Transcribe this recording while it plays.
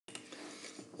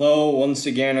Hello, once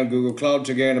again on Google Cloud.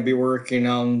 Today I'm going to be working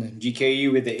on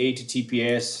GKE with the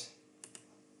HTTPS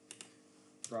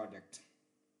project,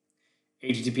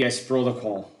 HTTPS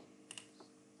protocol.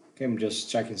 Okay, I'm just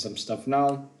checking some stuff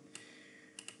now.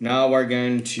 Now I'm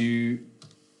going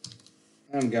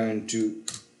to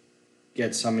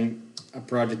get a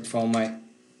project from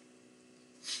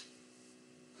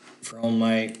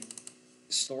my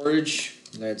storage.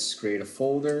 Let's create a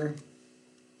folder.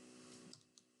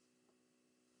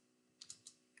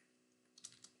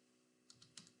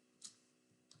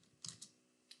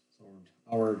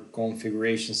 Our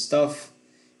configuration stuff.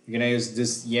 You're gonna use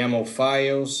this YAML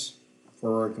files for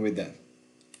working with that.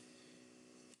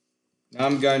 Now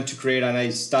I'm going to create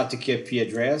a static IP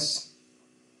address.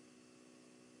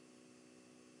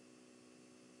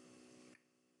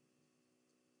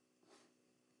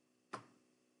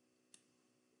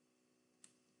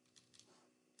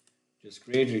 Just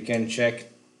create. You can check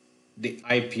the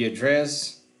IP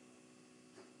address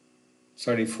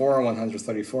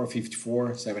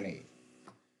 34.134.54.78.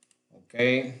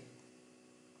 Okay.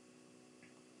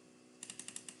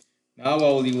 Now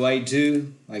what do I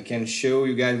do? I can show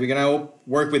you guys. We're gonna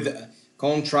work with the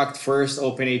contract first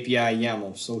Open API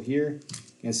YAML. So here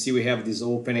you can see we have this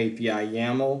Open API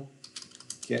YAML.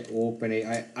 Get Open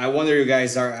API. I wonder you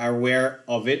guys are aware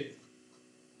of it.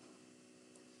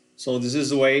 So this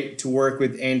is the way to work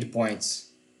with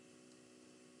endpoints.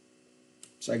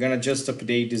 So I'm gonna just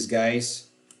update these guys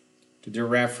to the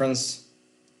reference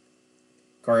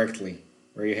correctly,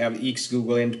 where you have X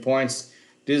Google endpoints.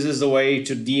 This is the way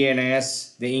to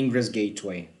DNS the Ingress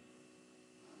gateway.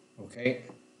 Okay.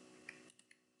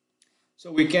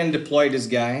 So we can deploy this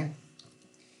guy,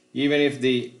 even if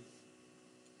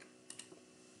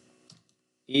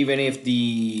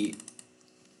the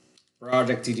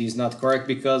project it is not correct,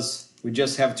 because we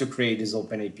just have to create this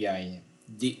Open API,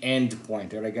 the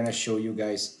endpoint that I'm gonna show you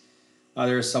guys.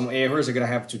 There are some errors I'm gonna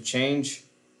have to change.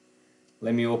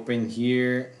 Let me open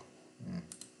here.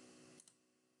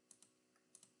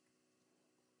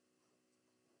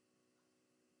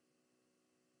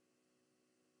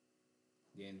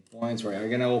 The endpoints, right?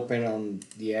 I'm gonna open on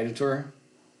the editor.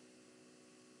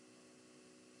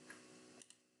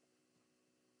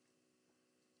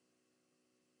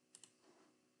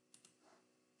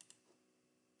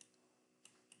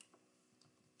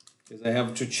 Because I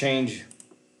have to change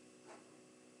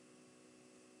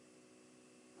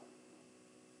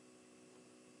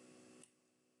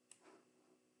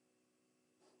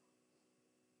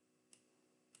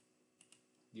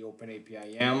the Open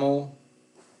API YAML.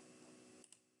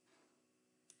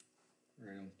 I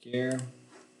don't care.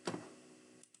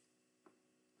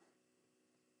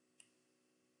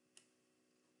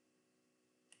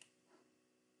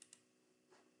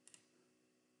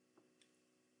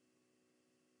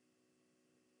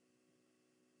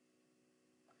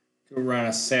 Could run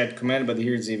a set command, but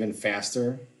here it's even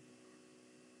faster.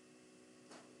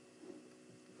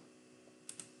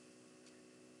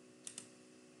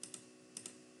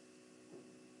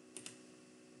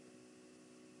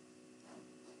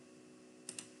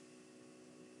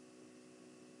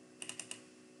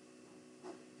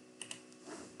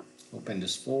 Open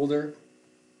this folder.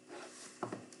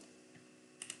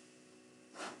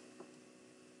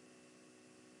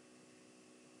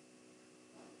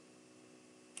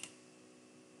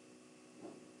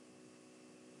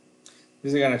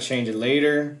 This is gonna change it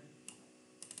later.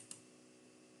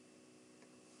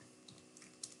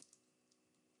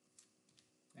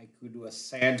 I could do a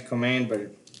set command,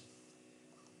 but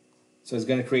so it's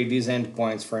gonna create these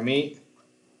endpoints for me.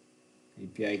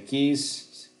 API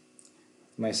keys,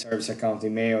 my service account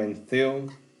email and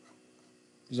field.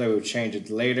 So I will change it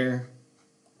later.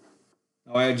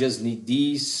 Now I just need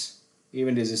these.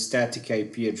 Even this static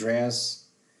IP address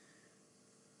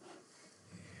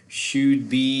should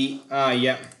be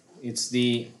yeah, it's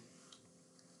the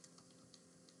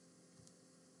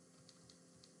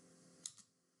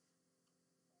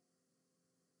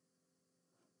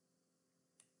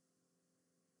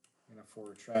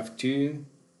for traffic 2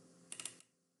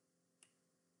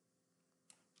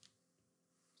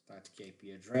 static IP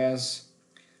address.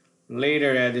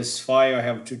 Later at this file I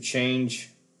have to change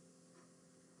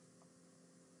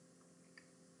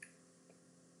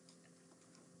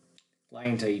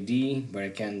client ID, but I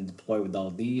can deploy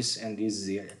without these, and this is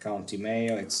the account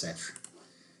email, etc.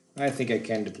 I think I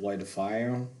can deploy the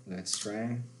file. Let's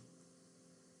try.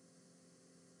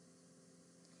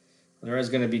 There is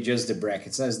going to be just the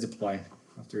brackets. Let's deploy.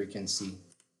 After you can see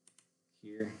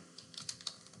here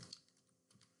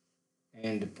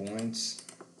endpoints.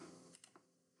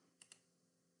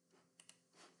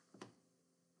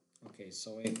 Okay,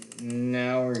 so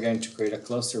now we're going to create a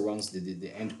cluster once the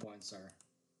endpoints are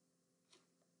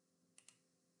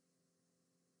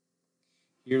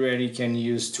here. Already can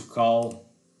use to call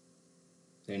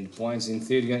the endpoints. In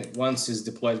theory, once it's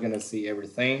deployed, it's gonna see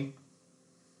everything.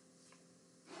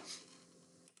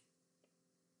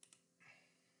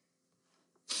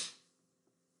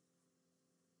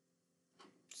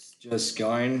 It's just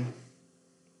going.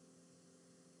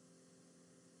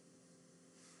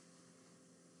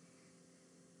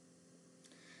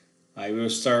 I will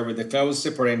start with the cloud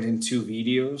separate in 2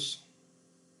 videos.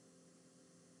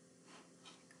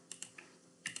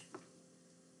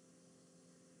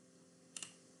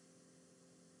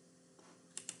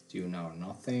 Do now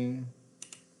nothing.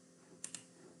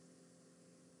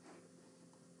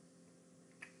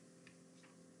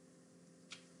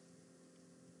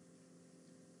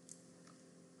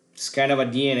 It's kind of a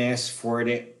DNS for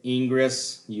the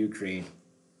ingress you create.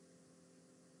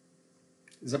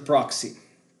 It's a proxy,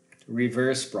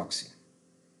 reverse proxy.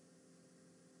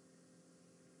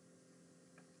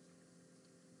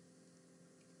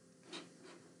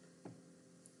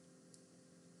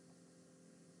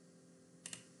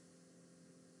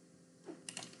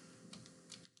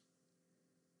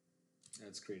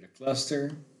 Let's create a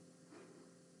cluster.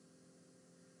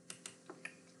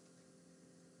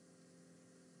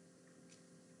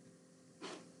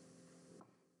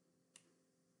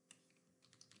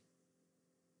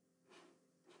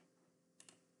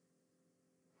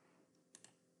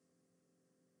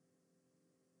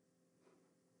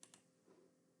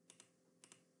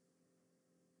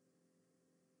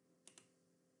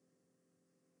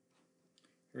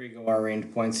 Here we go, our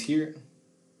endpoints here.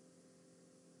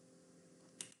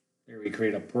 Here we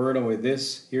create a portal with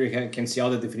this. Here you can see all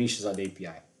the definitions of the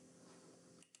API.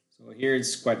 So here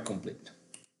it's quite complete.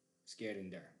 Let's get in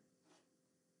there.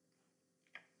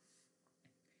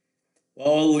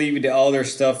 Well, I'll leave the other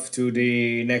stuff to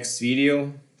the next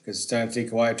video because it's going to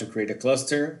take a while to create a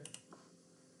cluster.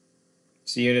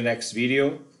 See you in the next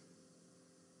video.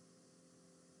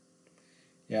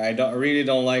 Yeah, I really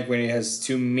don't like when it has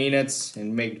 2 minutes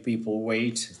and make people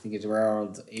wait. I think it's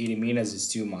around 80 minutes is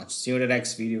too much. See you in the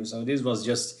next video. So this was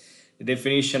just the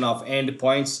definition of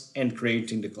endpoints and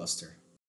creating the cluster.